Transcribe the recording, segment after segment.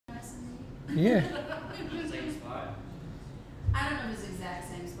Yeah. Same spot. I don't know if it's the exact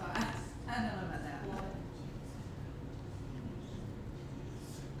same spot. I don't know about that one.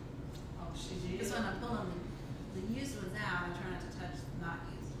 Oh, she did? Because when I'm pulling the used ones out, I try not to touch the not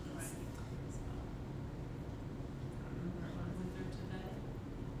used ones. So, I remember when I went there today.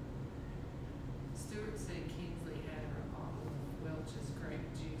 Stuart said Kingsley had her bottle of Welch's grape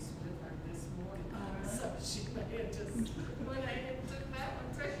juice with her this morning. Oh, really? So she may have just went ahead and took that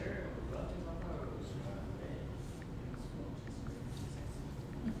one too.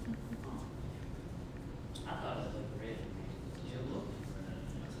 I thought it looked red. You're looking for that.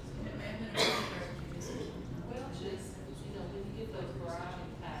 it may have been a grape juice or something. Welch's, you know, when you get those variety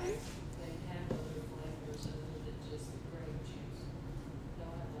packs, they have other flavors other than just grape juice. They'll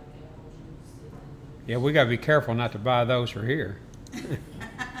have like apple juice and. Yeah, we gotta be careful not to buy those for here. They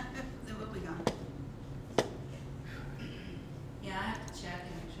will be gone. Yeah, I have to check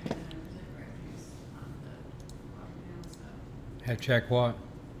and make sure that there's a grape juice on the water now, so. Have to check what?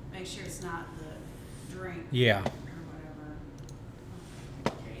 Make sure it's not the drink. Yeah. Or whatever.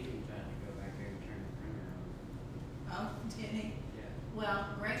 Katie tried to go back there and turn the printer on. Oh, did he? Yeah. Well,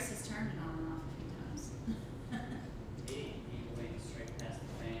 Grace has turned it on and off a few times. He went straight past the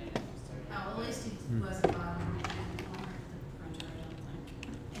fan and started. Oh, well, at least he wasn't bothering me anymore, the printer, I don't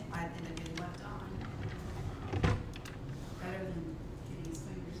think. If I ended up getting left on. Better than getting his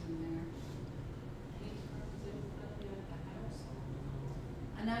fingers in there. He turns everybody at the house on.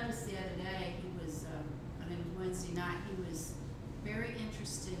 I noticed the other day, he was, I think it was Wednesday night, he was very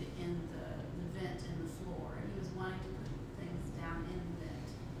interested in the vent in the floor, and he was wanting to put things down in the vent.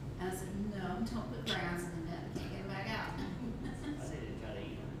 And I said, no, don't put crayons in the vent, I can't get them back out. I said he tried to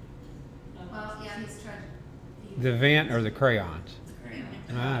eat them. Well, yeah, he's tried to. The vent or the crayons? The crayon.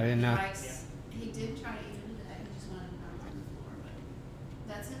 Ah, I didn't know. He did try to eat it today, he just wanted to put it on the floor, but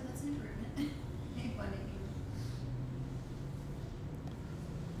that's it, that's an improvement. He wanted to eat it.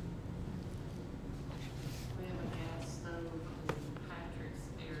 We have a gas stove in Patrick's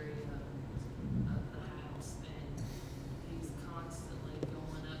area of the house, and he's constantly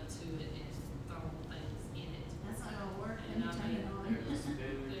going up to it and throwing things in it. That's not gonna work And when you I turn mean, it on. There's a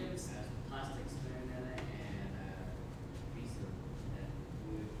spoon, There's- has a plastic spoon in it, and a piece of that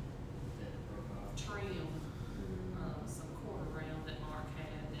wood that broke off. Trim, some quarter round that Mark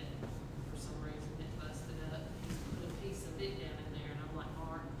had, and for some reason it busted up. He put a piece of it down in there, and I'm like,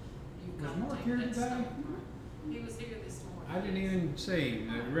 Mark, you've Was got to Mark take here that today? stuff apart. He was here this morning. I didn't even see him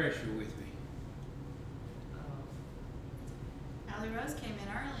at the restroom with me. Um, Allie Rose came in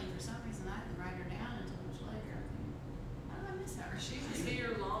early, for some reason I didn't write her down until much later. How did I miss her? She was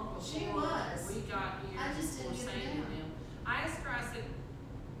here long before She was. we got here. I just didn't before get her Sandy down. and them. I asked her, I said,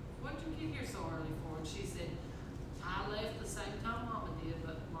 what'd you get here so early for? And she said, I left the same time Mama did,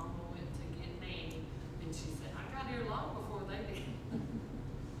 but Mama went to get Nanny. And she said, I got here long before they did.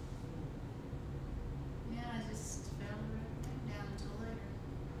 Yeah, I just failed to write her name down until later.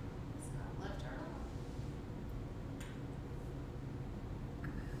 So I left her alone.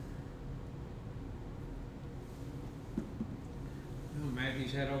 Well,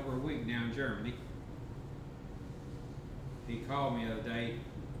 Matthew's had over a week now in Germany. He called me the other day,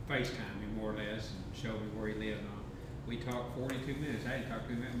 FaceTime me more or less, and showed me where he lived on. We talked 42 minutes. I hadn't talked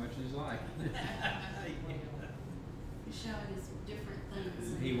to him that much in his life. He's showing us different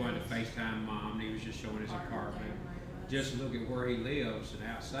things. He wanted to FaceTime Mom, and he was just showing his apartment. there where he was. Just look at where he lives, and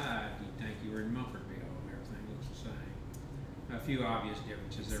outside, you'd think you were in Munfordville, and everything looks the same. A few obvious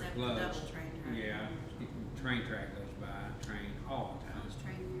differences. They're Except the close. double train track. Yeah, train track goes by, train all the I time. was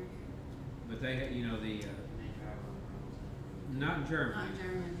trained near here. But they, you know, the And they drive on the roads. not in Germany. Not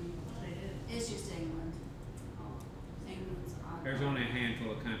Germany. They did. It's just England. Oh. England's odd. There's only a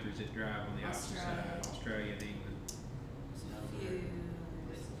handful of countries that drive on the opposite Australia. side. Australia and England. So Few.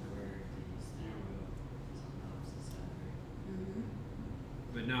 places where the steering wheel is on the opposite side, right? Mm-hmm.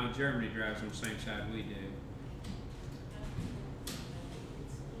 But no, Germany drives on the same side we do.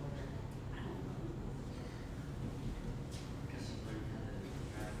 Because you learn how to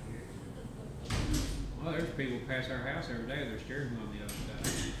drive here. Well, there's people pass our house every day. Their steering wheel on the other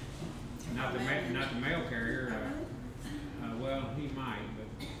side. Not the mail carrier. Well, he might, but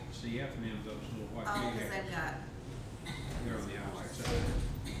CF and them, those little white Oh, because vehicles, they've got. they're on the opposite side.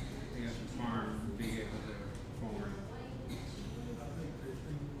 They got some farm vehicles that are foreign.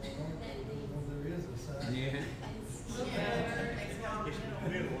 Well, there is a side. Yeah. I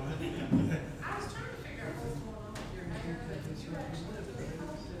was trying to figure out what's going on with your hair, but you actually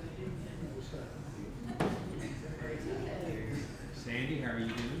posted it, didn't you? Sandy, how are you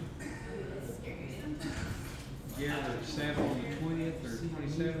doing? You ever settle on the 20th or 22nd?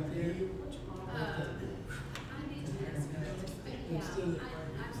 27th here? Instead of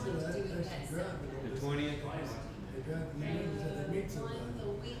actually driving. The 20th? They drive the meetings that they meet somebody.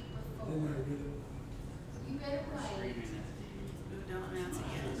 Then they get it. You better wait. Don't announce it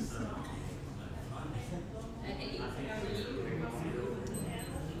yet.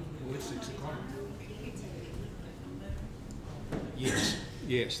 Oh, it's 6 o'clock. Yes,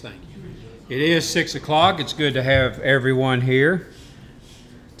 yes, thank you. It is 6 o'clock. It's good to have everyone here.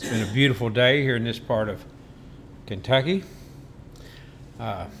 It's been a beautiful day here in this part of Kentucky.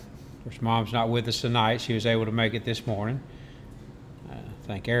 Of course, Mom's not with us tonight. She was able to make it this morning. I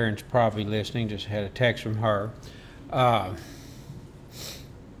think Erin's probably listening. Just had a text from her.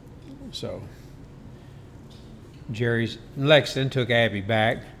 So Jerry's Lexington took Abby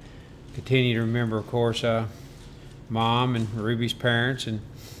back. Continue to remember, of course, Mom and Ruby's parents, and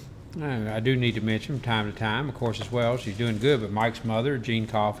I do need to mention from time to time, of course, as well. She's doing good, but Mike's mother, Jean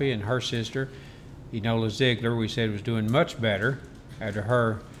Coffey, and her sister, Enola Ziegler, we said was doing much better after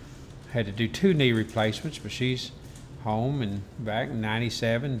her had to do 2 knee replacements, but she's home and back in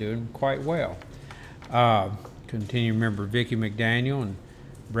 97, doing quite well. Continue to remember Vicki McDaniel and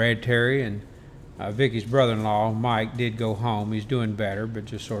Brad Terry, and Vicki's brother-in-law, Mike, did go home. He's doing better, but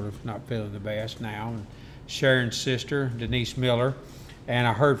just sort of not feeling the best now. And Sharon's sister, Denise Miller, and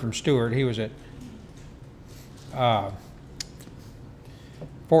I heard from Stuart, he was at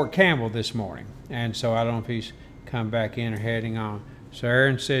Fort Campbell this morning, and so I don't know if he's come back in or heading on. So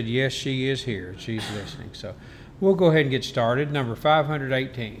Erin said, yes, she is here. She's listening. So we'll go ahead and get started. Number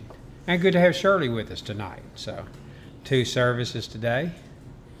 518. And good to have Shirley with us tonight. So 2 services today.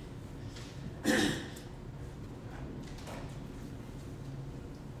 I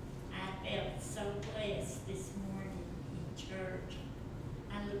felt so blessed this morning in church.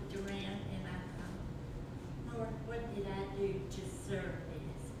 I looked around and I thought, Lord, what did I do to serve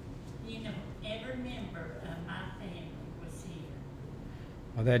this? You know, every member of my family was here.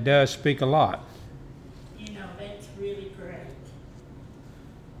 Well, that does speak a lot. You know, that's really great.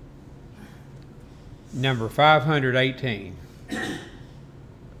 Number 518.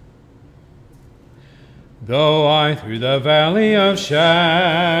 Though I through the valley of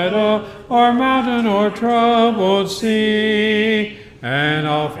shadow, or mountain or troubled sea, and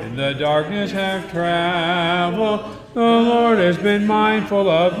oft in the darkness have traveled, the Lord has been mindful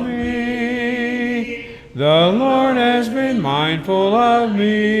of me. The Lord has been mindful of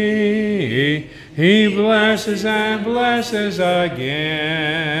me. He blesses and blesses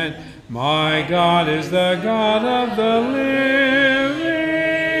again. My God is the God of the living.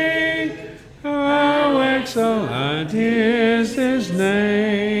 How excellent is His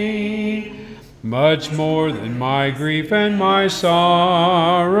name. Much more than my grief and my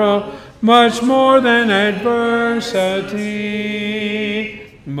sorrow, much more than adversity,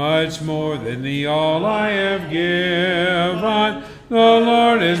 much more than the all I have given, the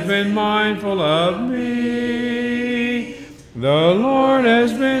Lord has been mindful of me. The Lord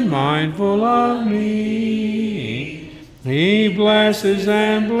has been mindful of me. He blesses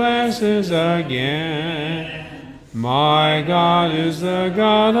and blesses again. My God is the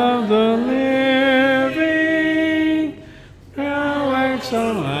God of the living. How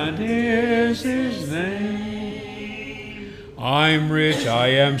excellent is His name. I'm rich, I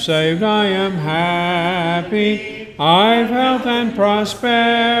am saved, I am happy. I've health and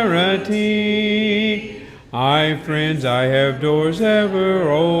prosperity. I've friends, I have doors ever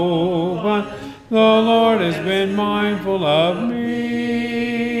open. The Lord has been mindful of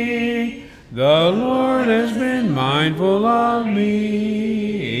me. The Lord has been mindful of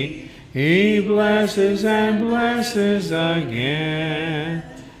me. He blesses and blesses again.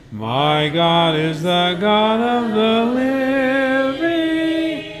 My God is the God of the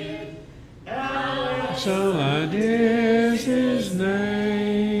living. How excellent is His name.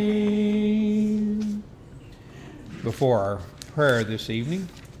 Before our prayer this evening,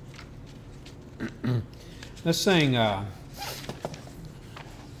 let's sing,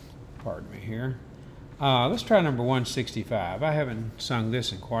 pardon me here, let's try number 165. I haven't sung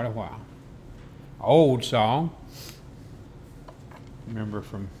this in quite a while. Old song, remember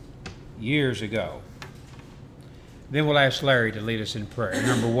from years ago. Then we'll ask Larry to lead us in prayer.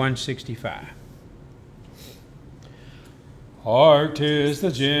 Number 165. Hark, 'tis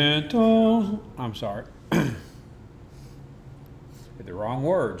the gentle, the wrong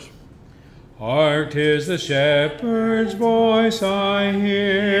words. Hark, 'tis the shepherd's voice I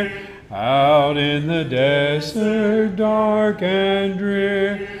hear, out in the desert dark and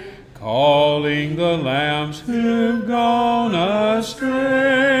drear, calling the lambs who've gone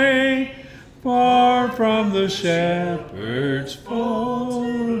astray, far from the shepherd's fold.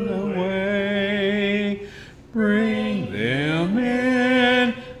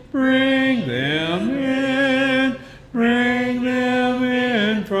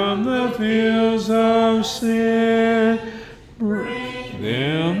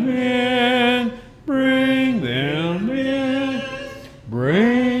 them in, bring them in,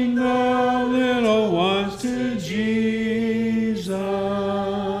 bring the little ones to Jesus.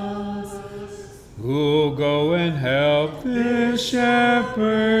 Who'll go and help this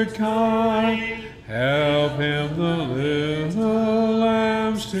shepherd kind, help him the little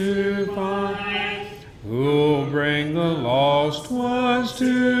lambs to find, who'll bring the lost ones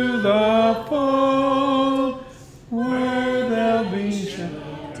to the fold, where they'll be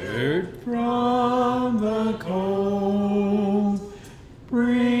sheltered from the cold.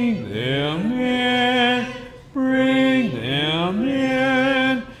 Bring them in, bring them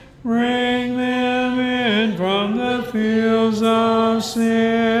in, bring them in from the fields of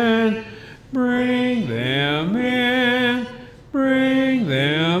sin. Bring them in, bring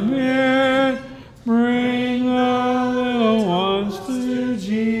them in, bring the little ones to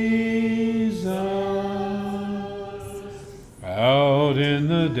Jesus. Out in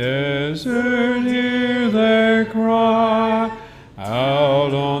the desert hear their cry,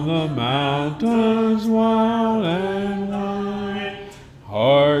 out on the mountains wild and wide.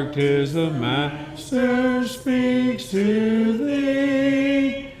 Hark, 'tis the Master speaks to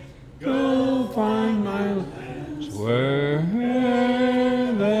thee, go find my lambs where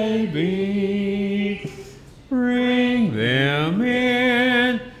they be. Bring them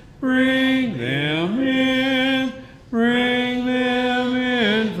in, bring them in, bring them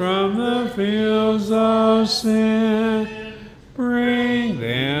in from the fields of sin. Bring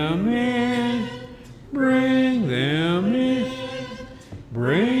them in, bring them in,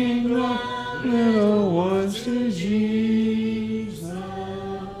 bring the little ones to Jesus.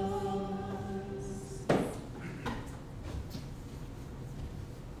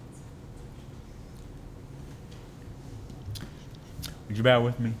 Would you bow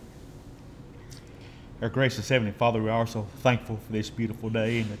with me? Our gracious Heavenly Father, we are so thankful for this beautiful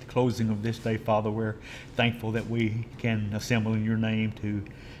day, and at the closing of this day, Father, we're thankful that we can assemble in your name to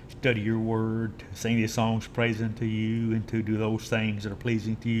study your word, to sing these songs praising to you, and to do those things that are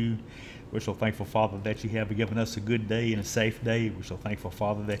pleasing to you. We're so thankful, Father, that you have given us a good day and a safe day. We're so thankful,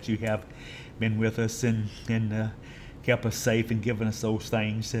 Father, that you have been with us and kept us safe and given us those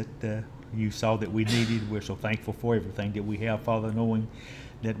things that you saw that we needed. We're so thankful for everything that we have, Father, knowing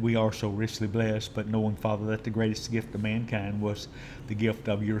that we are so richly blessed, but knowing, Father, that the greatest gift of mankind was the gift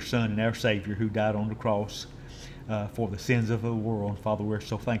of your Son and our Savior who died on the cross for the sins of the world. Father, we're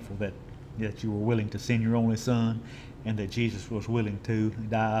so thankful that you were willing to send your only Son, and that Jesus was willing to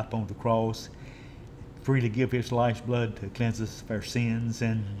die upon the cross, freely give his life's blood to cleanse us of our sins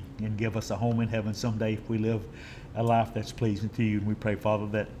and give us a home in heaven someday if we live a life that's pleasing to you. And we pray, Father,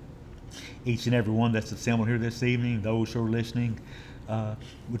 that each and every one that's assembled here this evening, those who are listening,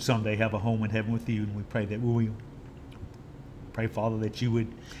 would someday have a home in heaven with you. And we pray that we will. Pray, Father, that you would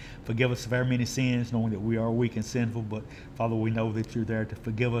forgive us of our many sins, knowing that we are weak and sinful. But, Father, we know that you're there to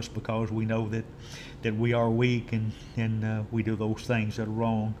forgive us because we know that we are weak and we do those things that are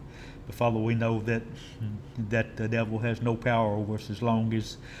wrong. But, Father, we know that the devil has no power over us as long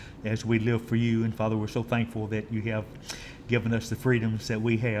as we live for you. And, Father, we're so thankful that you have given us the freedoms that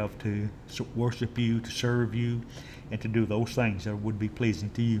we have to worship you, to serve you, and to do those things that would be pleasing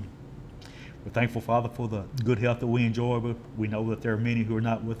to you. We're thankful, Father, for the good health that we enjoy, but we know that there are many who are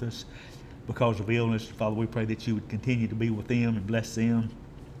not with us because of illness. Father, we pray that you would continue to be with them and bless them.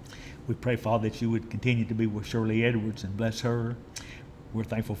 We pray, Father, that you would continue to be with Shirley Edwards and bless her. We're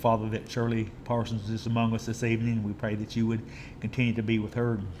thankful, Father, that Shirley Parsons is among us this evening. We pray that you would continue to be with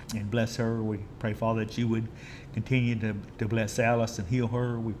her and bless her. We pray, Father, that you would continue to bless Alice and heal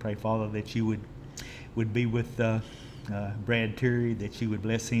her. We pray, Father, that you would be with Brad Terry, that you would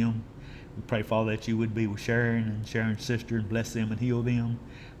bless him. We pray, Father, that you would be with Sharon and Sharon's sister and bless them and heal them.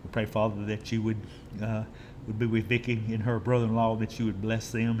 We pray, Father, that you would be with Vicky and her brother-in-law, that you would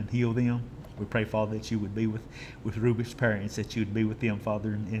bless them and heal them. We pray, Father, that you would be with Ruby's parents, that you would be with them,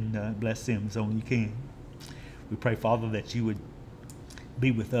 Father, and bless them as only you can. We pray, Father, that you would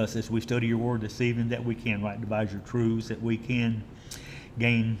be with us as we study your word this evening, that we can rightly divide your truths, that we can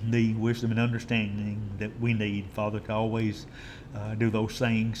gain the wisdom and understanding that we need, Father, to always do those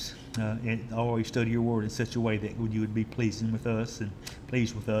things and always study your word in such a way that you would be pleasing with us and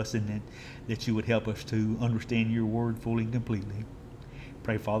pleased with us, and that you would help us to understand your word fully and completely.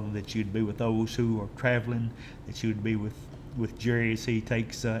 Pray, Father, that you'd be with those who are traveling, that you would be with Jerry as he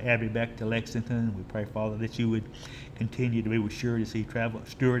takes Abby back to Lexington. We pray, Father, that you would continue to be with Stuart as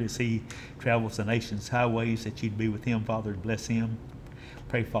he travels the nation's highways, that you'd be with him, Father, and bless him.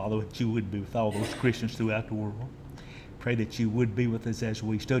 Pray, Father, that you would be with all those Christians throughout the world. pray that you would be with us as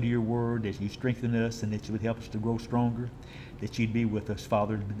we study your word, that you strengthen us, and that you would help us to grow stronger, that you'd be with us,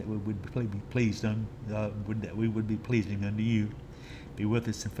 Father, that we would be pleased that we would be pleasing unto you. Be with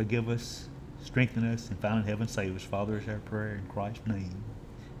us and forgive us, strengthen us, and finally heaven save us. Father, is our prayer in Christ's name.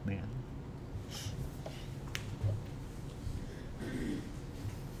 Amen.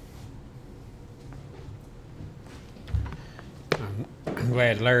 I'm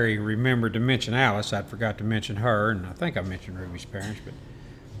glad Larry remembered to mention Alice. I forgot to mention her, and I think I mentioned Ruby's parents, but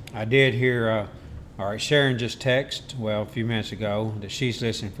I did hear, all right, Sharon just texted, well, a few minutes ago, that she's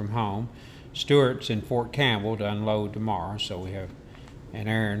listening from home. Stuart's in Fort Campbell to unload tomorrow, so we have, and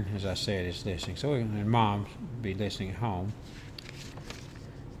Aaron, as I said, is listening. So, and Mom's be listening at home.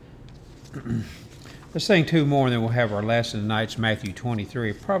 Let's sing two more, and then we'll have our lesson tonight. It's Matthew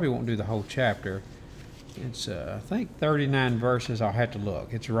 23. Probably won't do the whole chapter. It's, I think, 39 verses. I'll have to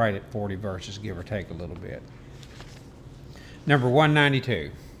look. It's right at 40 verses, give or take a little bit. Number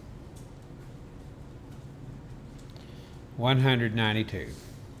 192. 192.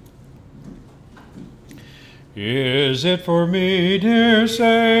 Is it for me, dear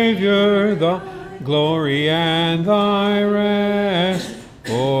Savior, thy glory and thy rest?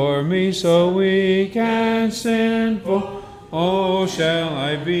 For me so weak and sinful, oh, shall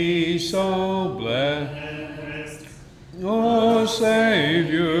I be so blessed? Oh,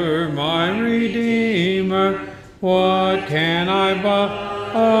 Savior, my Redeemer, what can I but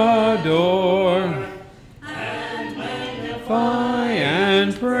adore and magnify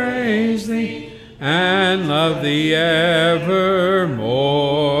and praise thee and love thee evermore?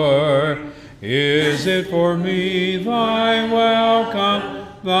 Is it for me thy welcome,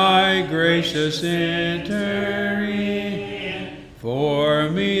 thy gracious entering? For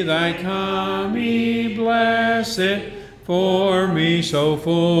me thy coming blessed, for me so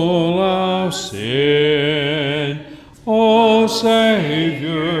full of sin. O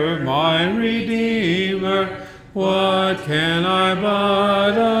Savior, my Redeemer, what can I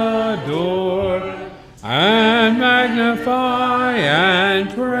but adore and magnify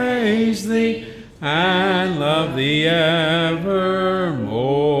and praise thee and love thee evermore?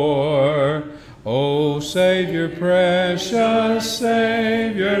 O Savior, precious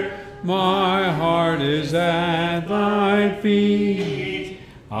Savior, my heart is at thy feet.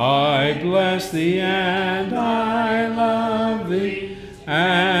 I bless thee and I love thee,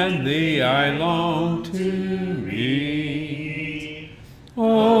 and thee I long to meet.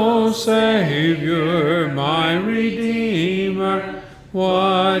 O Savior, my Redeemer,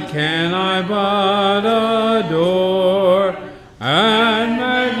 what can I but adore and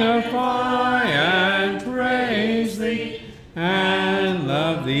magnify and praise thee and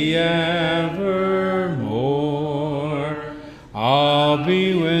love thee evermore? I'll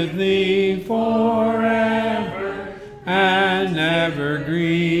be with thee forever and never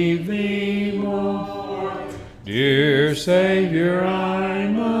grieve thee more. Dear Savior, I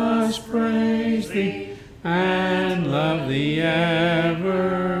must praise thee and love thee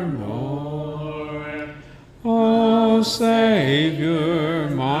evermore. O Savior,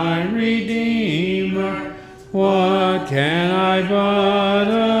 my Redeemer, what can I but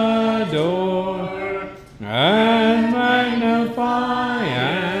adore and magnify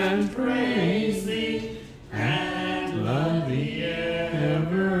and praise thee and love thee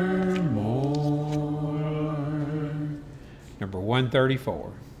evermore? Number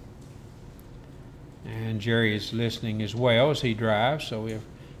 134. And Jerry is listening as well as he drives, so we have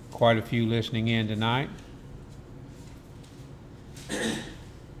quite a few listening in tonight.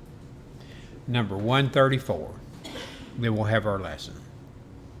 Number 134. Then we'll have our lesson.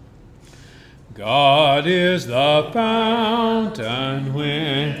 God is the fountain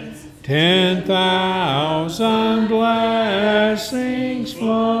whence 10,000 blessings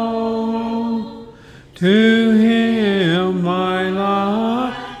flow. To him my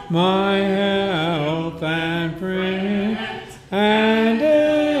life, my health and friends, and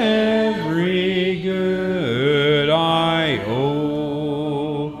every good I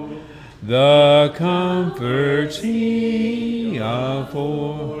owe. The comforts he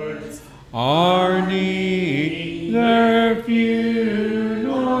affords are neither few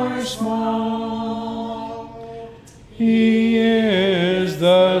nor small. He is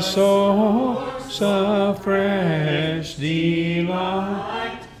the source of fresh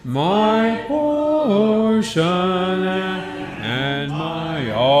delight, my portion and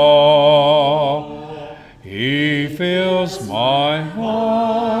my all. He fills my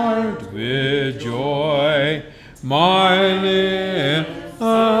heart with joy, my lips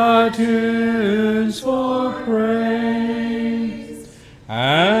attunes for praise,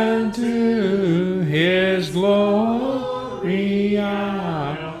 and to his glory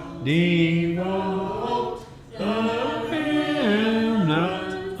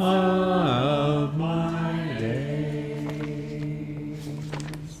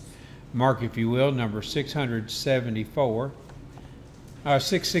Mark, if you will, number 674.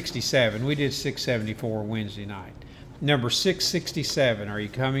 667. We did 674 Wednesday night. Number 667. Are you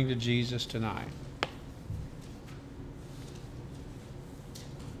coming to Jesus tonight?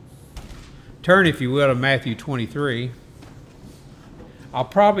 Turn, if you will, to Matthew 23. I'll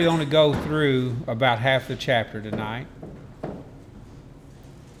probably only go through about half the chapter tonight.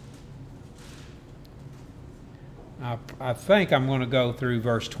 I think I'm going to go through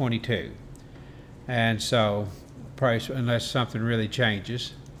verse 22. And so, probably, unless something really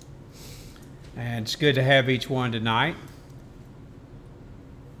changes. And it's good to have each one tonight.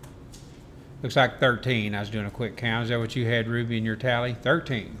 Looks like 13. I was doing a quick count. Is that what you had, Ruby, in your tally?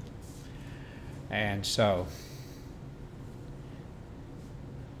 13. And so,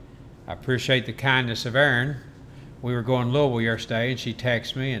 I appreciate the kindness of Erin. We were going to Louisville yesterday, and she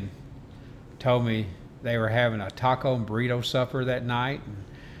texted me and told me they were having a taco and burrito supper that night, and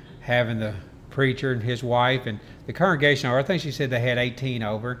having the preacher and his wife and the congregation over. I think she said they had 18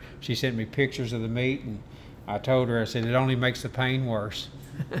 over. She sent me pictures of the meat, and I told her, I said, it only makes the pain worse.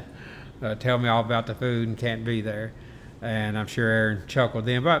 Tell me all about the food and can't be there. And I'm sure Erin chuckled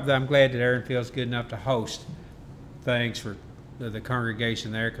then. But I'm glad that Erin feels good enough to host things for the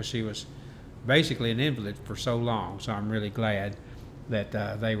congregation there, because she was basically an invalid for so long. So I'm really glad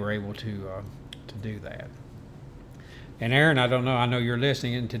that they were able to do that. And Erin, I don't know, I know you're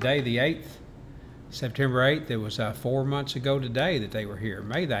listening, and today, the 8th, September 8th, it was 4 months ago today that they were here,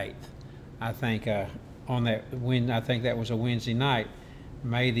 May the 8th. I think on that, I think that was a Wednesday night,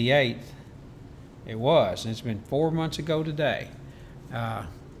 May the 8th, it was, and it's been 4 months ago today.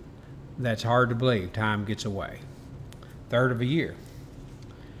 That's hard to believe, time gets away. Third of a year.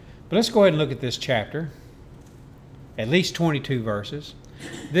 But let's go ahead and look at this chapter, at least 22 verses.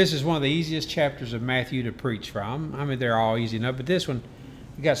 This is one of the easiest chapters of Matthew to preach from. I mean, they're all easy enough, but this one,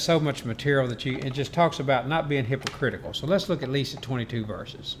 you got so much material that it just talks about not being hypocritical. So let's look at least at 22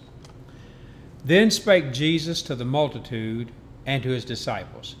 verses. Then spake Jesus to the multitude and to his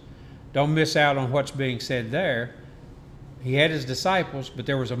disciples. Don't miss out on what's being said there. He had his disciples, but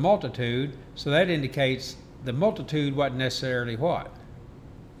there was a multitude, so that indicates the multitude wasn't necessarily what?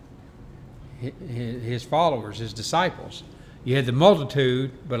 His followers, his disciples. You had the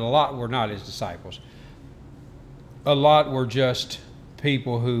multitude, but a lot were not his disciples. A lot were just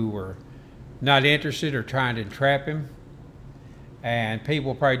people who were not interested or trying to entrap him, and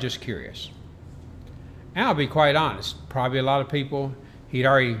people probably just curious. And I'll be quite honest, probably a lot of people, he'd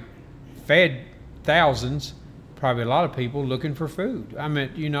already fed thousands, probably a lot of people looking for food. I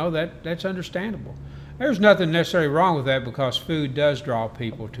mean, you know, that's understandable. There's nothing necessarily wrong with that, because food does draw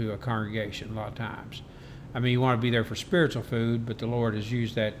people to a congregation a lot of times. I mean, you want to be there for spiritual food, but the Lord has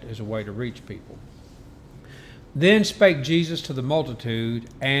used that as a way to reach people. Then spake Jesus to the multitude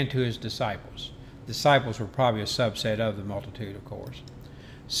and to his disciples. Disciples were probably a subset of the multitude, of course,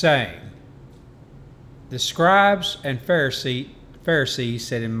 saying, the scribes and Pharisees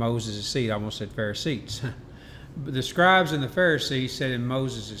sat in Moses' seat. I almost said Pharisees. But the scribes and the Pharisees sat in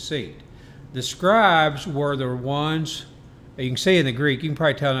Moses' seat. The scribes were the ones, you can see in the Greek, you can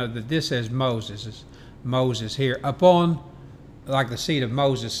probably tell that this says Moses. Moses here. Upon, like the seat of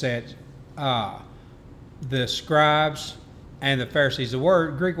Moses sat the scribes and the Pharisees.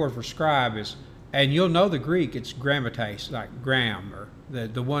 The Greek word for scribe is, and you'll know the Greek, it's grammates, like grammar,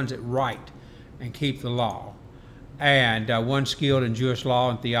 the ones that write and keep the law. And one skilled in Jewish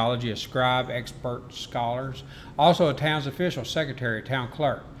law and theology, a scribe, expert scholars. Also a town's official, secretary, town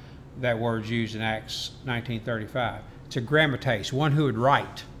clerk. That word's used in Acts 19:35. It's a grammates, one who would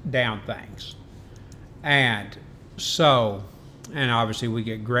write down things. And so, and obviously we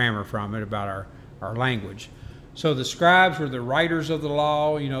get grammar from it about our language. So the scribes were the writers of the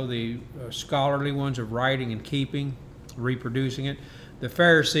law, you know, the scholarly ones of writing and keeping, reproducing it. The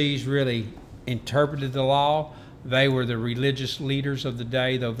Pharisees really interpreted the law. They were the religious leaders of the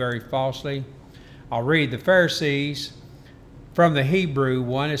day, though very falsely. I'll read. The Pharisees, from the Hebrew,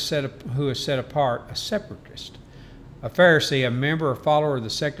 one is who is set apart, a separatist. A Pharisee, a member or follower of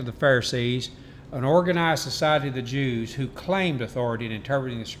the sect of the Pharisees, an organized society of the Jews who claimed authority in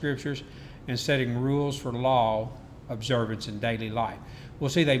interpreting the scriptures and setting rules for law observance in daily life. Well,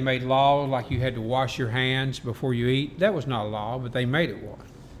 see, they made law like you had to wash your hands before you eat. That was not a law, but they made it one.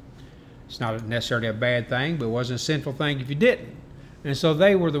 It's not necessarily a bad thing, but it wasn't a sinful thing if you didn't. And so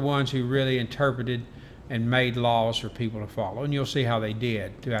they were the ones who really interpreted and made laws for people to follow. And you'll see how they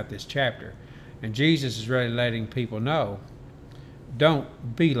did throughout this chapter. And Jesus is really letting people know, don't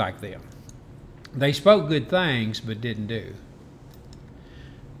be like them. They spoke good things, but didn't do.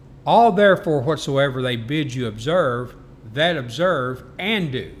 All therefore whatsoever they bid you observe, that observe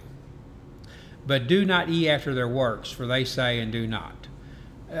and do. But do not ye after their works, for they say and do not.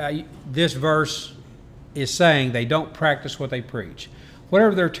 This verse is saying they don't practice what they preach.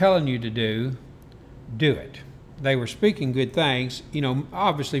 Whatever they're telling you to do, do it. They were speaking good things,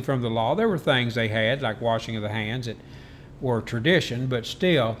 obviously from the law. There were things they had, like washing of the hands, that were tradition, but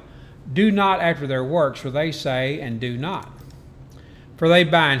still, do not after their works, for they say and do not. For they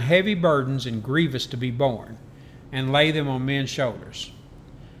bind heavy burdens and grievous to be borne, and lay them on men's shoulders.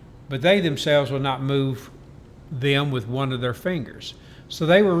 But they themselves will not move them with one of their fingers. So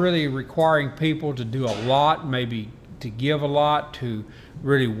they were really requiring people to do a lot, maybe to give a lot, to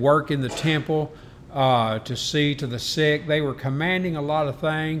really work in the temple, to see to the sick. They were commanding a lot of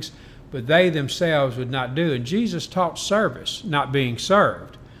things, but they themselves would not do. And Jesus taught service, not being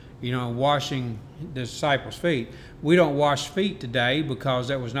served, washing the disciples' feet. We don't wash feet today because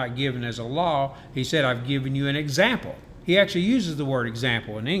that was not given as a law. He said, I've given you an example. He actually uses the word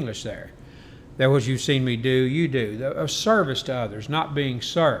example in English there. That what you've seen me do, you do. Of service to others, not being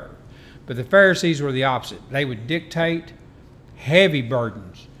served. But the Pharisees were the opposite. They would dictate heavy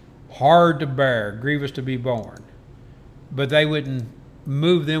burdens, hard to bear, grievous to be borne. But they wouldn't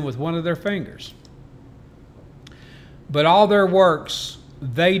move them with one of their fingers. But all their works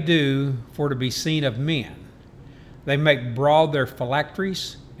they do for to be seen of men. They make broad their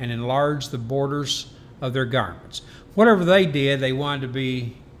phylacteries and enlarge the borders of their garments. Whatever they did, they wanted to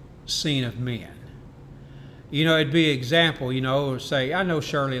be seen of men. It'd be an example, say, I know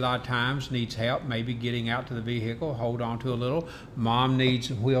Shirley a lot of times needs help, maybe getting out to the vehicle, hold on to a little. Mom needs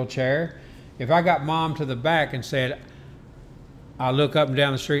a wheelchair. If I got Mom to the back and said, I look up and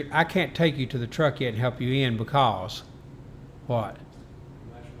down the street, I can't take you to the truck yet and help you in because, what?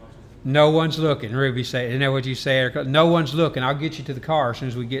 No one's looking. Ruby said, isn't that what you say? No one's looking. I'll get you to the car as soon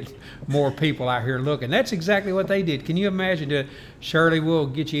as we get more people out here looking. That's exactly what they did. Can you imagine? Shirley, we'll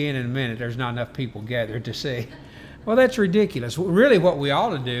get you in a minute. There's not enough people gathered to see. Well, that's ridiculous. Really what we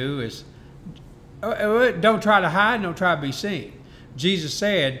ought to do is don't try to hide, don't try to be seen. Jesus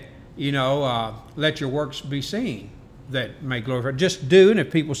said, let your works be seen that may glorify. Just do, and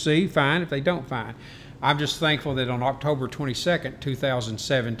if people see, fine. If they don't, fine. I'm just thankful that on October 22nd,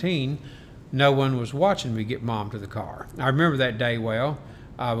 2017, no one was watching me get Mom to the car. I remember that day well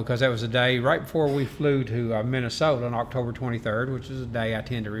because that was the day right before we flew to Minnesota on October 23rd, which is a day I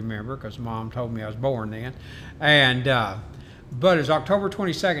tend to remember because Mom told me I was born then. And but it was October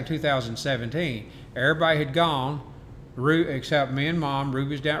 22nd, 2017. Everybody had gone except me and Mom.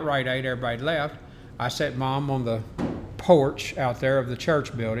 Ruby's down at Rite Aid. Everybody left. I set Mom on the porch out there of the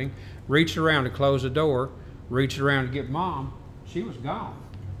church building, reached around to close the door, reached around to get Mom. She was gone.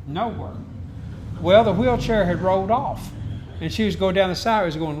 Nowhere. Well, the wheelchair had rolled off, and she was going down the side. It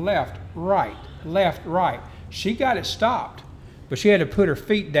was going left, right, left, right. She got it stopped, but she had to put her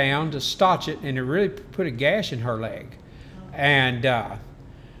feet down to staunch it, and it really put a gash in her leg. And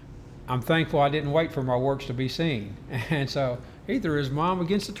I'm thankful I didn't wait for my works to be seen. And so he threw his Mom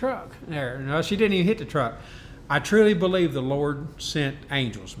against the truck. There, no, she didn't even hit the truck. I truly believe the Lord sent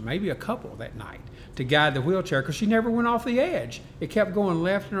angels, maybe a couple that night, to guide the wheelchair because she never went off the edge. It kept going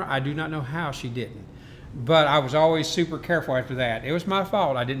left and right. I do not know how she didn't. But I was always super careful after that. It was my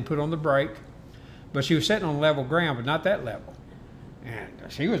fault. I didn't put on the brake. But she was sitting on level ground, but not that level. And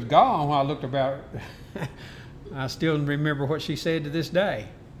she was gone when I looked about. I still remember what she said to this day.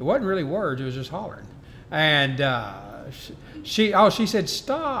 It wasn't really words. It was just hollering. And she said,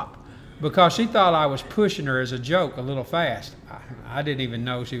 stop. Because she thought I was pushing her as a joke a little fast. I didn't even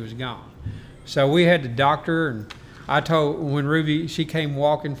know she was gone. So we had to doctor her, and I told, when Ruby, she came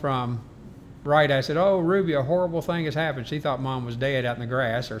walking from Rite Aid, I said, oh, Ruby, a horrible thing has happened. She thought Mom was dead out in the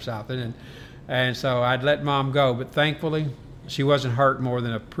grass or something, and so I'd let Mom go. But thankfully, she wasn't hurt more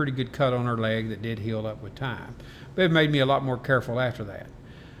than a pretty good cut on her leg that did heal up with time. But it made me a lot more careful after that.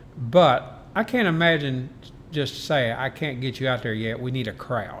 But I can't imagine just say, I can't get you out there yet. We need a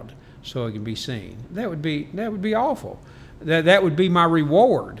crowd so it can be seen. That would be awful. That would be my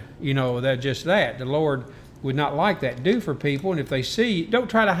reward, that the Lord would not like that. Do for people, and if they see, don't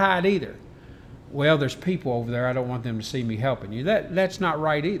try to hide either. Well, there's people over there, I don't want them to see me helping you. That's not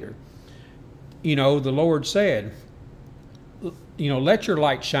right either. The Lord said, let your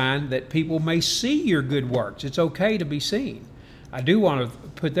light shine that people may see your good works. It's okay to be seen. I do want to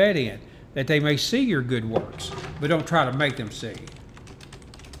put that in, that they may see your good works, but don't try to make them see.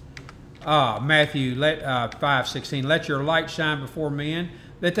 Matthew 5:16, let your light shine before men,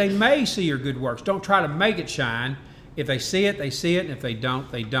 that they may see your good works. Don't try to make it shine. If they see it, they see it, and if they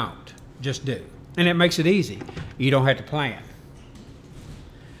don't, they don't. Just do. And it makes it easy. You don't have to plan.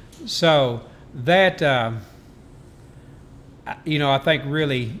 So that, I think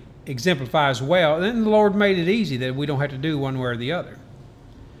really exemplifies well. And then the Lord made it easy that we don't have to do one way or the other.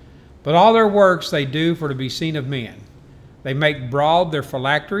 But all their works they do for to be seen of men. They make broad their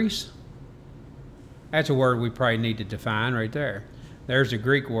phylacteries. That's a word we probably need to define right there. There's a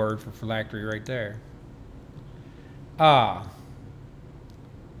Greek word for phylactery right there.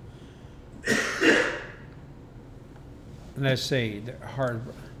 Let's see.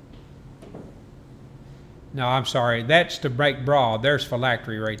 No, I'm sorry. That's to break broad. There's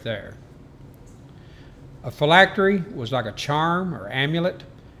phylactery right there. A phylactery was like a charm or amulet.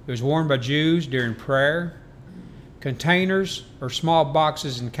 It was worn by Jews during prayer. Containers or small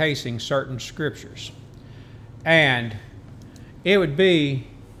boxes encasing certain scriptures. And it would be,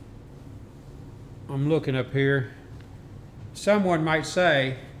 I'm looking up here, someone might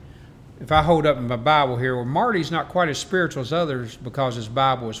say, if I hold up my Bible here, well, Marty's not quite as spiritual as others because his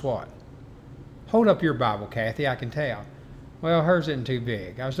Bible is what? Hold up your Bible, Kathy, I can tell. Well, hers isn't too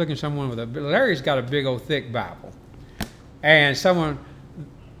big. I was looking at someone with Larry's got a big old thick Bible. And someone,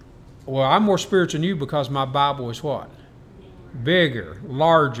 well, I'm more spiritual than you because my Bible is what? Bigger,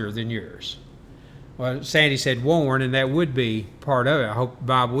 larger than yours. Well, Sandy said worn, and that would be part of it. I hope the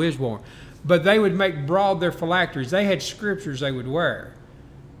Bible is worn. But they would make broad their phylacteries. They had scriptures they would wear.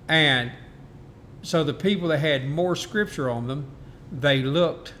 And so the people that had more scripture on them, they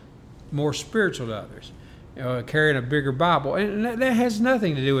looked more spiritual to others, carrying a bigger Bible. And that has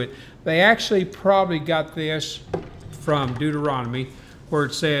nothing to do with it. They actually probably got this from Deuteronomy, where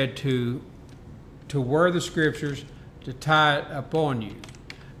it said to wear the scriptures, to tie it upon you.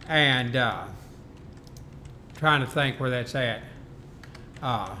 And trying to think where that's at.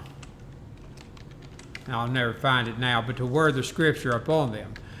 I'll never find it now, but to wear the scripture upon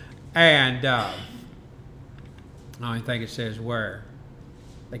them. And I don't think it says wear.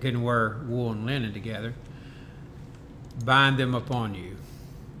 They couldn't wear wool and linen together. Bind them upon you.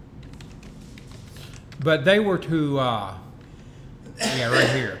 But they were to, yeah, right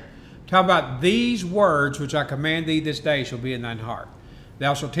here. Talk about these words which I command thee this day shall be in thine heart.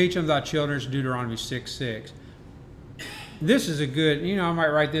 Thou shalt teach them thy children, Deuteronomy 6:6. This is a good, I might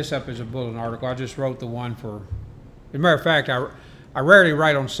write this up as a bulletin article. I just wrote the one for, as a matter of fact, I rarely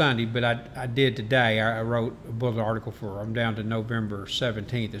write on Sunday, but I did today. I wrote a bulletin article for, I'm down to November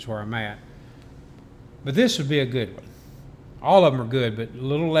 17th is where I'm at. But this would be a good one. All of them are good, but a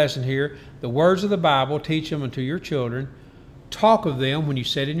little lesson here. The words of the Bible, teach them unto your children. Talk of them when you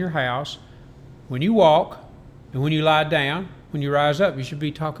sit in your house, when you walk, and when you lie down, when you rise up. You should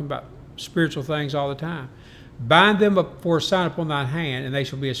be talking about spiritual things all the time. Bind them up for a sign upon thine hand, and they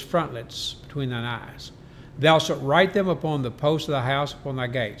shall be as frontlets between thine eyes. Thou shalt write them upon the posts of thy house, upon thy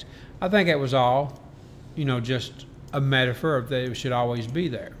gates. I think that was all, just a metaphor of that it should always be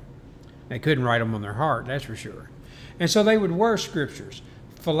there. They couldn't write them on their heart, that's for sure. And so they would wear scriptures.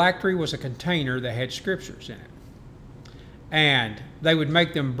 Phylactery was a container that had scriptures in it. And they would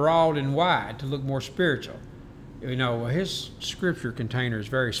make them broad and wide to look more spiritual. His scripture container is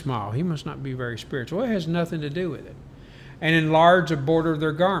very small. He must not be very spiritual. Well, it has nothing to do with it. And enlarge the border of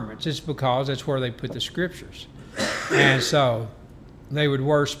their garments. It's because that's where they put the scriptures. And so they would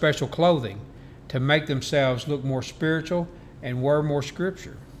wear special clothing to make themselves look more spiritual and wear more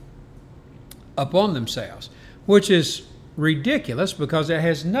scripture upon themselves, which is ridiculous because it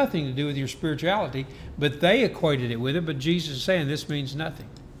has nothing to do with your spirituality, but they equated it with it. But Jesus is saying this means nothing.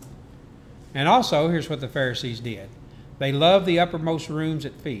 And also, here's what the Pharisees did. They loved the uppermost rooms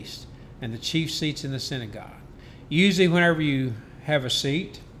at feasts and the chief seats in the synagogue. Usually whenever you have a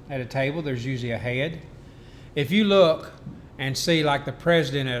seat at a table, there's usually a head. If you look and see like the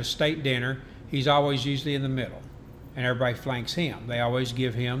president at a state dinner, he's always usually in the middle, and everybody flanks him. They always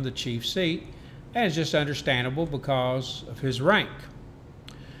give him the chief seat, and it's just understandable because of his rank.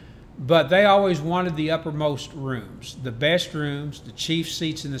 But they always wanted the uppermost rooms, the best rooms, the chief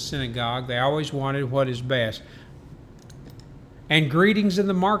seats in the synagogue. They always wanted what is best. And greetings in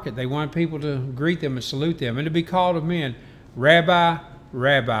the market. They wanted people to greet them and salute them, and to be called of men, Rabbi,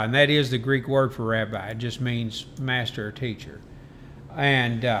 Rabbi. And that is the Greek word for rabbi. It just means master or teacher.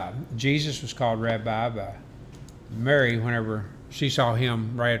 And Jesus was called Rabbi by Mary whenever she saw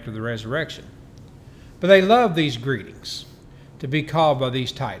him right after the resurrection. But they loved these greetings, to be called by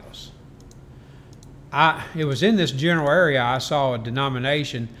these titles. It was in this general area I saw a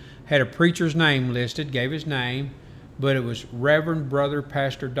denomination had a preacher's name listed, gave his name, but it was Reverend, Brother,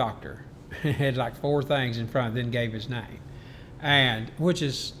 Pastor, Doctor. It had like 4 things in front, then gave his name, and which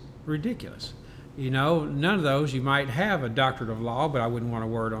is ridiculous. None of those. You might have a doctorate of law, but I wouldn't want to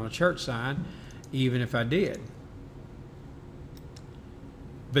wear it on a church sign, even if I did.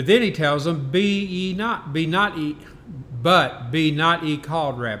 But then he tells them, but be not ye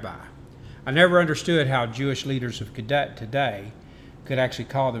called rabbi. I never understood how Jewish leaders of today could actually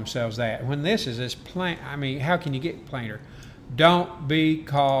call themselves that. When this is as plain, I mean, how can you get plainer? Don't be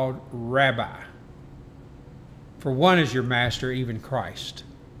called rabbi. For one is your master, even Christ,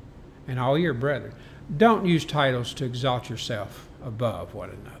 and all your brethren. Don't use titles to exalt yourself above one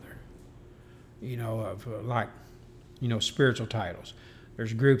another. Spiritual titles.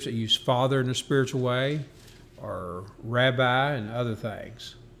 There's groups that use father in a spiritual way, or rabbi and other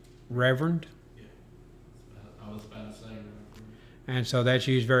things. Reverend. Yeah. I was about to say reverend. And so that's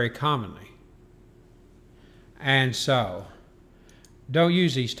used very commonly. And so, don't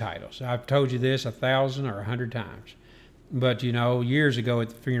use these titles. I've told you this 1,000 or 100 times. But, years ago at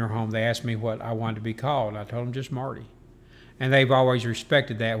the funeral home, they asked me what I wanted to be called. I told them just Marty. And they've always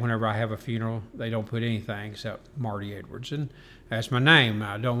respected that. Whenever I have a funeral, they don't put anything except Marty Edwards. And that's my name.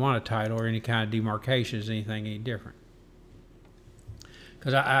 I don't want a title or any kind of demarcation as anything any different.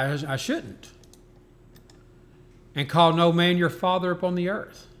 Because I shouldn't. And call no man your father upon the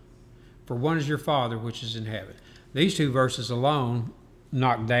earth. For one is your Father which is in heaven. These two verses alone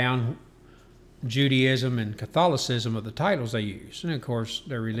knock down Judaism and Catholicism of the titles they use. And of course,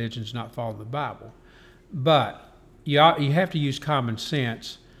 their religion's not following the Bible. But you have to use common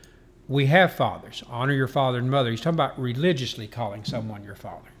sense. We have fathers. Honor your father and mother. He's talking about religiously calling someone your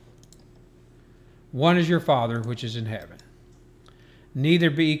father. One is your Father which is in heaven. Neither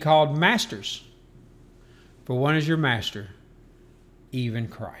be ye called masters, for one is your master, even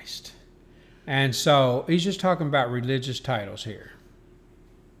Christ. And so he's just talking about religious titles here.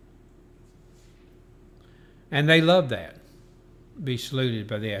 And they love that. Be saluted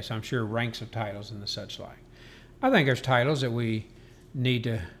by this. I'm sure ranks of titles and the such like. I think there's titles that we need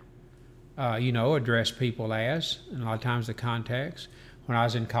to, address people as, and a lot of times the context. When I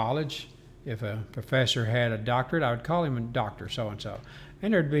was in college, if a professor had a doctorate, I would call him a doctor so-and-so.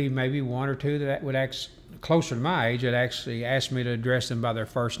 And there'd be maybe one or two that would act closer to my age that actually asked me to address them by their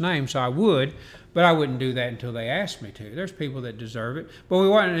first name, so I would, but I wouldn't do that until they asked me to. There's people that deserve it, but we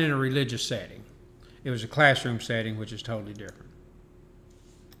weren't in a religious setting. It was a classroom setting, which is totally different.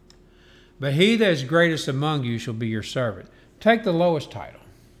 But he that is greatest among you shall be your servant. Take the lowest title.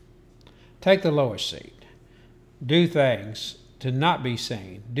 Take the lowest seat. Do things to not be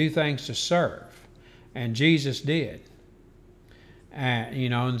seen. Do things to serve. And Jesus did.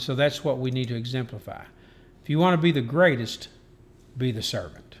 And so that's what we need to exemplify. If you want to be the greatest, be the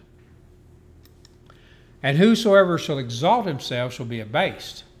servant. And whosoever shall exalt himself shall be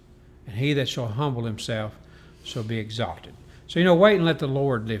abased, and he that shall humble himself shall be exalted. So, wait and let the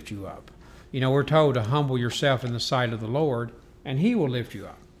Lord lift you up. We're told to humble yourself in the sight of the Lord, and he will lift you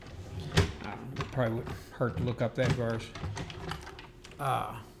up. It probably wouldn't hurt to look up that verse.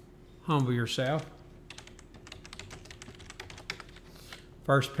 Humble yourself.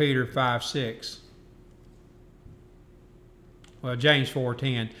 1 Peter 5:6. Well, James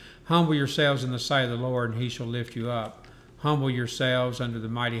 4:10. Humble yourselves in the sight of the Lord, and he shall lift you up. Humble yourselves under the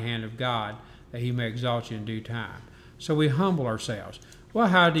mighty hand of God, that he may exalt you in due time. So we humble ourselves. Well,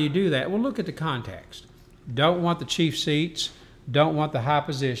 how do you do that? Well, look at the context. Don't want the chief seats. Don't want the high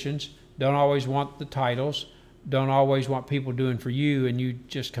positions. Don't always want the titles. Don't always want people doing for you, and you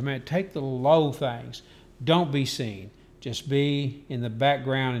just come in. Take the low things. Don't be seen. Just be in the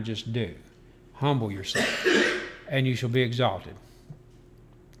background and just do. Humble yourself, and you shall be exalted.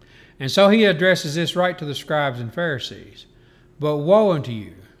 And so he addresses this right to the scribes and Pharisees. But woe unto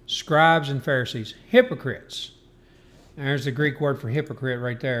you, scribes and Pharisees, hypocrites. And there's the Greek word for hypocrite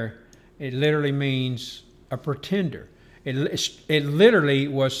right there. It literally means a pretender. It literally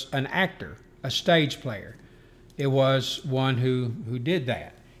was an actor, a stage player. It was one who did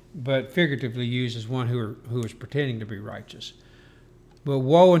that, but figuratively used as one who was pretending to be righteous. But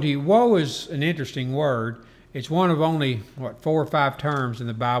woe unto you. Woe is an interesting word. It's one of only, 4 or 5 terms in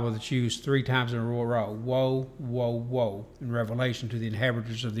the Bible that's used 3 times in a row. Woe, woe, woe, in Revelation to the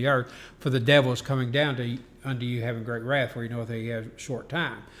inhabitants of the earth, for the devil is coming down unto you having great wrath, for you know that he has a short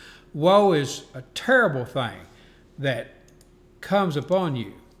time. Woe is a terrible thing that comes upon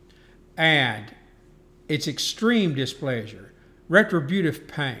you, and it's extreme displeasure, retributive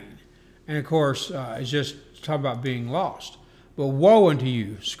pain, and of course, it's just talking about being lost. But woe unto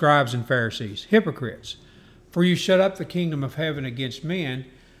you, scribes and Pharisees, hypocrites! For you shut up the kingdom of heaven against men,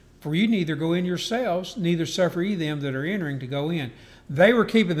 for you neither go in yourselves, neither suffer ye them that are entering to go in. They were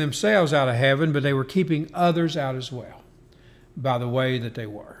keeping themselves out of heaven, but they were keeping others out as well, by the way that they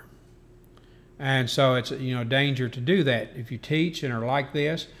were. And so it's danger to do that. If you teach and are like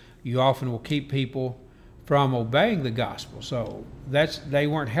this, you often will keep people from obeying the gospel. So they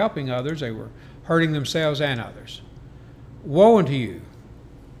weren't helping others, they were hurting themselves and others. Woe unto you,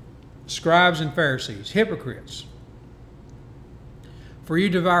 scribes and Pharisees, hypocrites! For you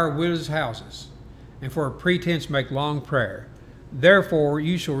devour widows' houses, and for a pretense make long prayer. Therefore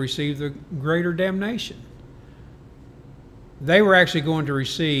you shall receive the greater damnation. They were actually going to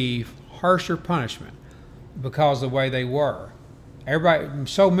receive harsher punishment because of the way they were. Everybody,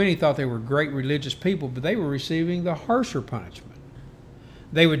 so many thought they were great religious people, but they were receiving the harsher punishment.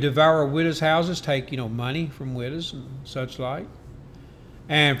 They would devour widows' houses, take money from widows and such like,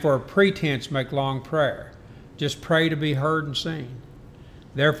 and for a pretense make long prayer. Just pray to be heard and seen.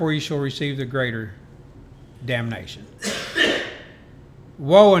 Therefore you shall receive the greater damnation.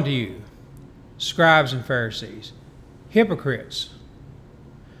 Woe unto you, scribes and Pharisees, hypocrites!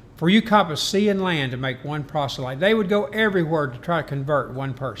 For you compass sea and land to make one proselyte. They would go everywhere to try to convert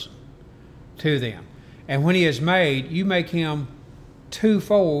one person to them. And when he is made, you make him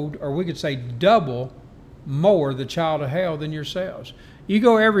twofold, or we could say double, more the child of hell than yourselves. You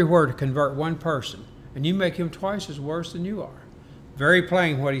go everywhere to convert one person, and you make him twice as worse than you are. Very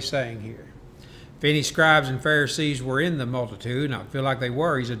plain what he's saying here. If any scribes and Pharisees were in the multitude, and I feel like they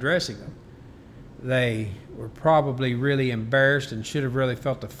were, he's addressing them, they were probably really embarrassed and should have really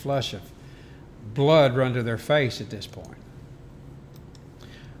felt the flush of blood run to their face at this point.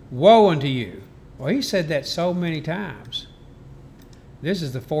 Woe unto you! Well, he said that so many times. This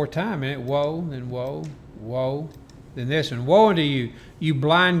is the fourth time, isn't it? Woe, then woe, woe, then this one. Woe unto you, you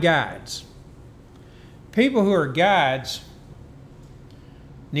blind guides! People who are guides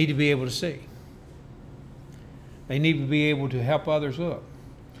need to be able to see. They need to be able to help others look.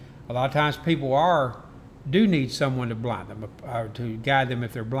 A lot of times people do need someone to blind them, or to guide them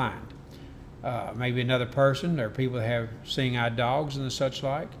if they're blind. Maybe another person. There are people that have seeing-eyed dogs and the such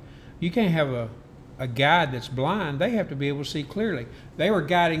like. You can't have a guide that's blind. They have to be able to see clearly. They were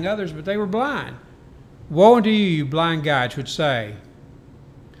guiding others, but they were blind. Woe unto you, you blind guides, which say,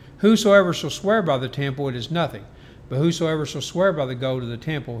 whosoever shall swear by the temple, it is nothing. But whosoever shall swear by the gold of the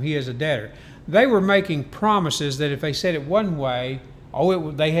temple, he is a debtor. They were making promises that if they said it one way,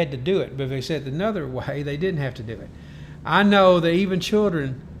 they had to do it. But if they said it another way, they didn't have to do it. I know that even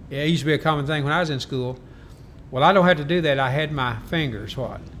children, it used to be a common thing when I was in school. Well, I don't have to do that. I had my fingers,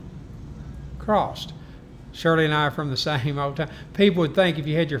 crossed. Shirley and I are from the same old time. People would think if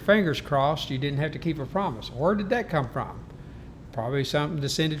you had your fingers crossed, you didn't have to keep a promise. Where did that come from? Probably something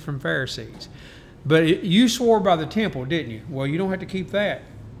descended from Pharisees. But you swore by the temple, didn't you? Well, you don't have to keep that.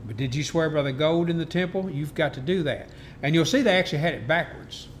 But did you swear by the gold in the temple? You've got to do that. And you'll see they actually had it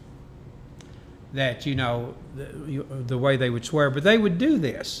backwards. That, the way they would swear. But they would do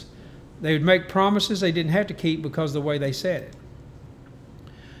this. They would make promises they didn't have to keep because of the way they said it.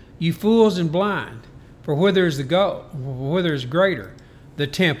 You fools and blind, for whither is the gold, whither is greater, the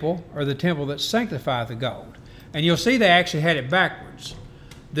temple or the temple that sanctifieth the gold? And you'll see they actually had it backwards.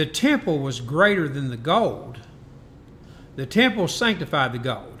 The temple was greater than the gold. The temple sanctified the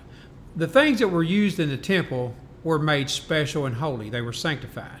gold. The things that were used in the temple were made special and holy. They were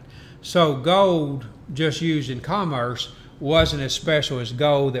sanctified. So gold just used in commerce wasn't as special as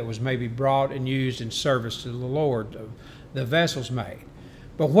gold that was maybe brought and used in service to the Lord, the vessels made.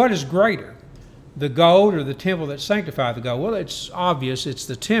 But what is greater? The gold or the temple that sanctified the gold? Well, it's obvious it's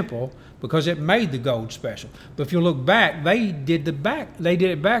the temple because it made the gold special. But if you look back, they did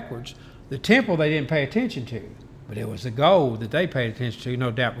it backwards. The temple they didn't pay attention to, but it was the gold that they paid attention to,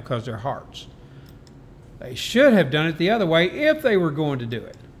 no doubt because of their hearts. They should have done it the other way if they were going to do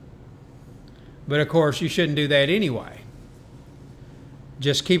it. But of course, you shouldn't do that anyway.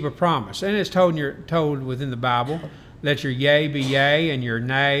 Just keep a promise. And it's told within the Bible, let your yea be yea and your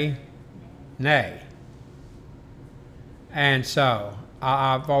nay, nay. And so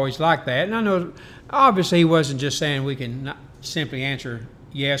I've always liked that. And I know, obviously, he wasn't just saying we can not simply answer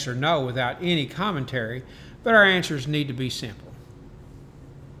yes or no without any commentary, but our answers need to be simple.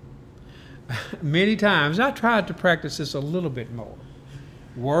 Many times, I tried to practice this a little bit more.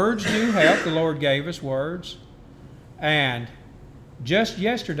 Words do help. The Lord gave us words. And just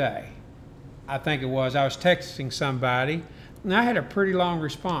yesterday, I think it was, I was texting somebody, and I had a pretty long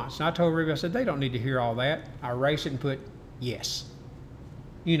response. And I told Ruby, I said, they don't need to hear all that. I erased it and put yes.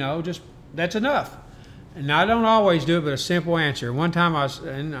 Just, that's enough. And I don't always do it, but a simple answer. One time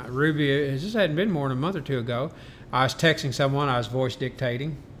Ruby, this hadn't been more than a month or two ago, I was texting someone, I was voice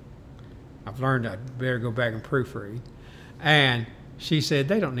dictating. I've learned I better go back and proofread. And she said,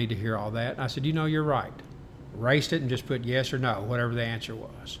 they don't need to hear all that. I said, you're right. Erased it and just put yes or no, whatever the answer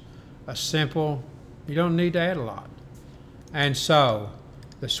was. A simple, you don't need to add a lot. And so,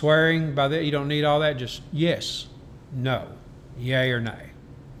 The swearing by that, you don't need all that. Just yes, no, yea or nay.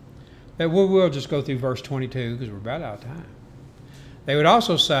 That we'll just go through verse 22 because we're about out of time. They would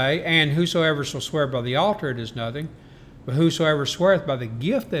also say, and whosoever shall swear by the altar, it is nothing, but whosoever sweareth by the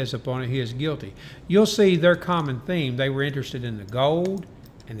gift that is upon it, he is guilty. You'll see their common theme. They were interested in the gold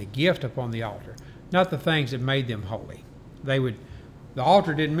and the gift upon the altar, not the things that made them holy. The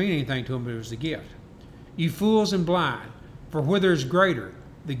altar didn't mean anything to them, but it was the gift. You fools and blind, for whither is greater,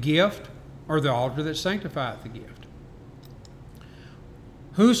 the gift or the altar that sanctifieth the gift?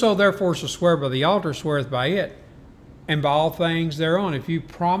 Whoso therefore shall swear by the altar sweareth by it, and by all things thereon. If you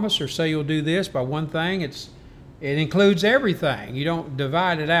promise or say you'll do this by one thing, it includes everything. You don't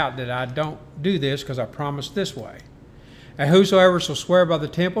divide it out that I don't do this because I promised this way. And whosoever shall swear by the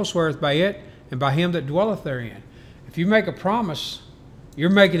temple sweareth by it, and by him that dwelleth therein. If you make a promise, you're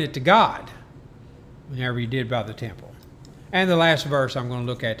making it to God whenever you did by the temple. And the last verse I'm going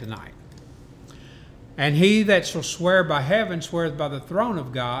to look at tonight. And he that shall swear by heaven sweareth by the throne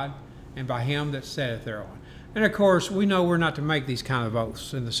of God, and by him that sitteth thereon. And of course, we know we're not to make these kind of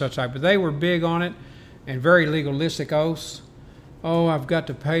oaths and such like, but they were big on it and very legalistic oaths. Oh, I've got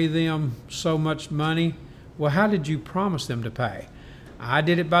to pay them so much money. Well, how did you promise them to pay? I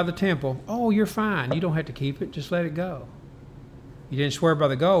did it by the temple. Oh, you're fine. You don't have to keep it. Just let it go. You didn't swear by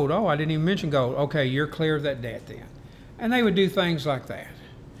the gold. Oh, I didn't even mention gold. Okay, you're clear of that debt then. And they would do things like that.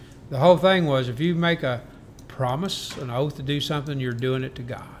 The whole thing was if you make a promise, an oath to do something, you're doing it to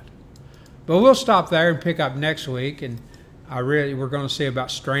God. But we'll stop there and pick up next week. And we're going to see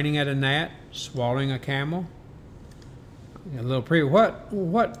about straining at a gnat, swallowing a camel. A little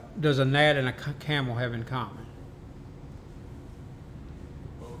what does a gnat and a camel have in common?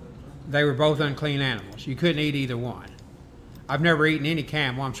 They were both unclean animals. You couldn't eat either one. I've never eaten any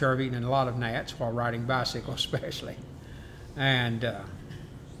camel. I'm sure I've eaten a lot of gnats while riding bicycle especially.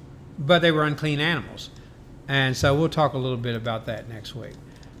 But they were unclean animals. And so we'll talk a little bit about that next week.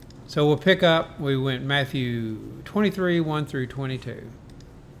 So we'll pick up, we went Matthew 23, 1 through 22.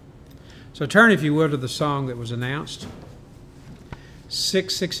 So turn, if you will, to the song that was announced.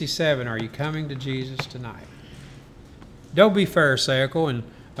 667, Are You Coming to Jesus Tonight? Don't be pharisaical and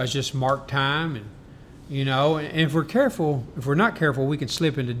let's just mark time. And if we're not careful, we can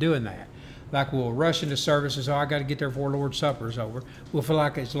slip into doing that. Like we'll rush into services, I got to get there before Lord's Supper is over. We'll feel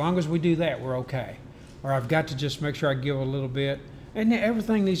like as long as we do that, we're okay. Or I've got to just make sure I give a little bit. And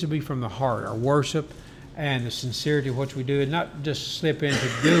everything needs to be from the heart, our worship and the sincerity of what we do, and not just slip into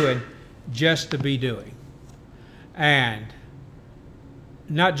doing just to be doing. And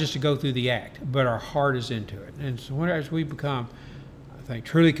not just to go through the act, but our heart is into it. And so as we become, I think,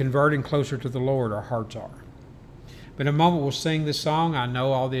 truly converting closer to the Lord, our hearts are. But in a moment we'll sing this song. I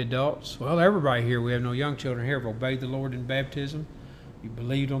know all the adults, well, everybody here, we have no young children here, have obeyed the Lord in baptism. You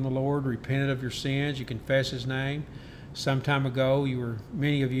believed on the Lord, repented of your sins, you confess His name. Some time ago,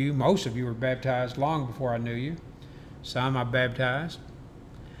 most of you were baptized long before I knew you. Some I baptized.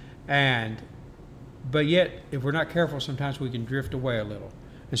 But yet, if we're not careful, sometimes we can drift away a little.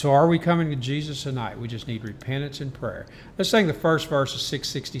 And so are we coming to Jesus tonight? We just need repentance and prayer. Let's sing the first verse of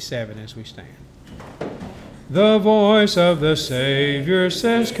 667 as we stand. The voice of the Savior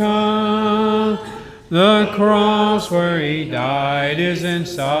says, come. The cross where He died is in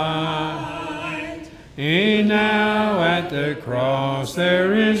sight. And now at the cross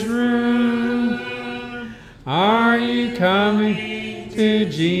there is room. Are you coming to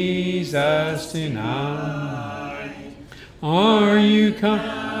Jesus tonight? Are you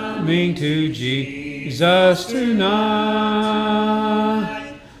coming to Jesus tonight?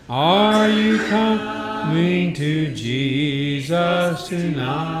 Are you coming to Jesus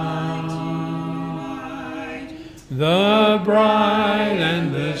tonight? The bride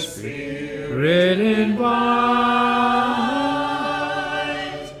and the Spirit invite.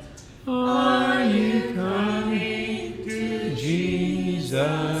 Are you coming to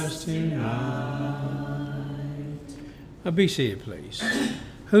Jesus tonight? Now be seated, please.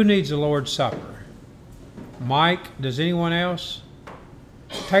 Who needs the Lord's Supper? Mike, does anyone else?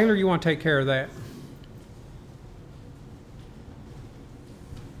 Taylor, you want to take care of that?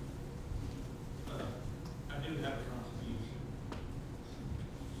 I do have a contribution.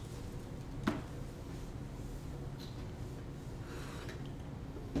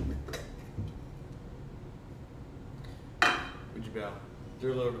 Would you bow?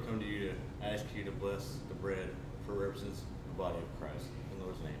 Dear Lord, we come to you to ask you to bless the bread for it represents the body of Christ. In the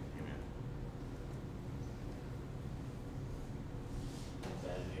Lord's name, amen.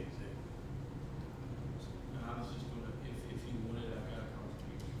 And I was just going to, if you wanted, I've got a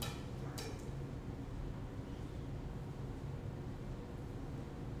contribution.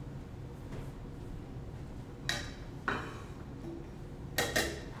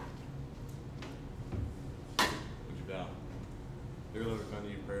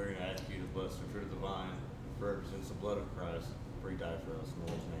 died for us. In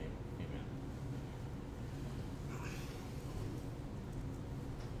the Lord's name, amen.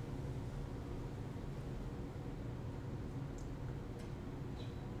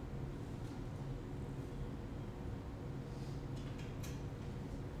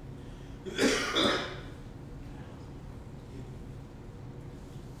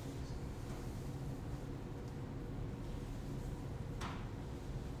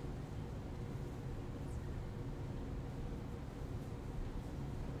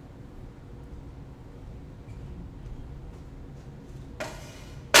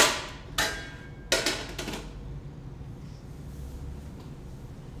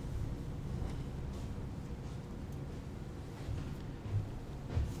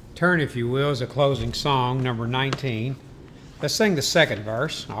 Turn, if you will, as a closing song, number 19. Let's sing the second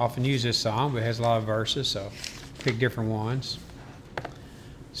verse. I often use this song, but it has a lot of verses, so pick different ones.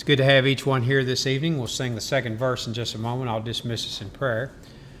 It's good to have each one here this evening. We'll sing the second verse in just a moment. I'll dismiss us in prayer.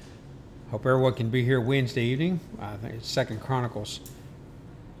 Hope everyone can be here Wednesday evening. I think it's 2 Chronicles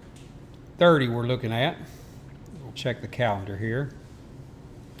 30 we're looking at. We'll check the calendar here.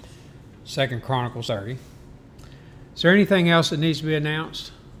 2 Chronicles 30. Is there anything else that needs to be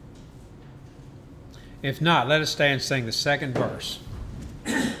announced? If not, let us stand and sing the second verse.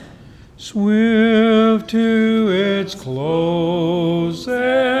 Swift to its close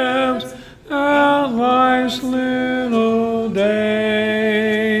ebbs out life's little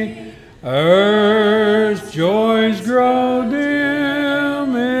day. Earth's joys grow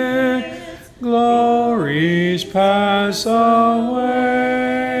dim, its glories pass away.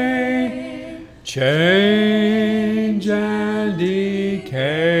 Change and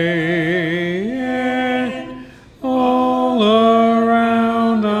decay.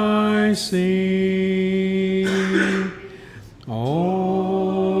 See,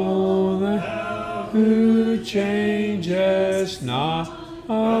 oh, thou who changest not,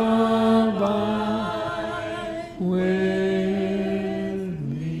 abide with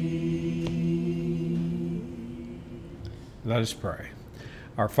me. Let us pray.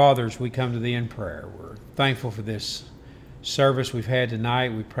 Our Father, as we come to Thee in prayer, we're thankful for this service we've had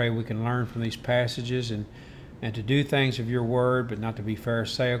tonight. We pray we can learn from these passages and to do things of your word, but not to be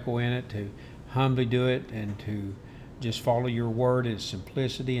pharisaical in it, to humbly do it, and to just follow your word in its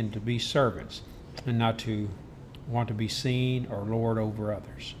simplicity, and to be servants, and not to want to be seen or lord over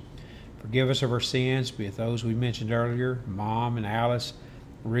others. Forgive us of our sins, be it those we mentioned earlier, Mom and Alice,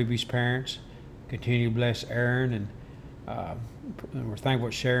 Ruby's parents. Continue to bless Aaron, and we're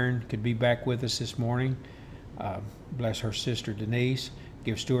thankful Sharon could be back with us this morning. Bless her sister Denise.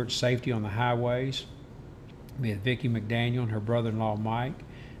 Give Stuart safety on the highways. Be it Vicki McDaniel and her brother-in-law Mike,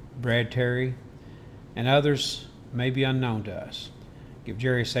 Brad Terry, and others may be unknown to us. Give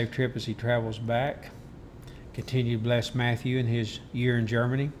Jerry a safe trip as he travels back. Continue to bless Matthew in his year in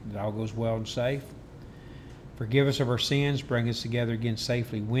Germany, that all goes well and safe. Forgive us of our sins. Bring us together again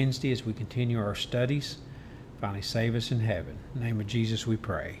safely Wednesday as we continue our studies. Finally, save us in heaven. In the name of Jesus we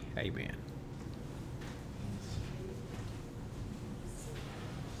pray. Amen.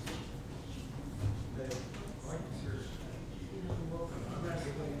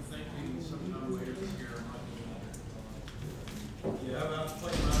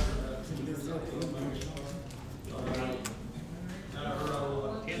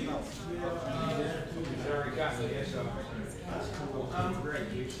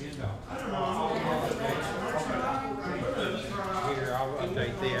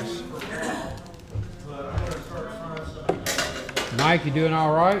 Mike, you doing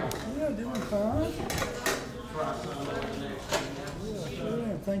all right? Yeah, doing fine.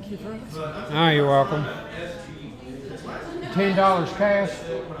 Yeah, thank you for asking. Oh, you're welcome. $10 cash?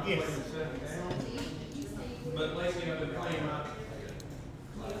 Yes. But lately I've been playing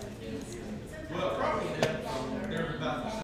well, probably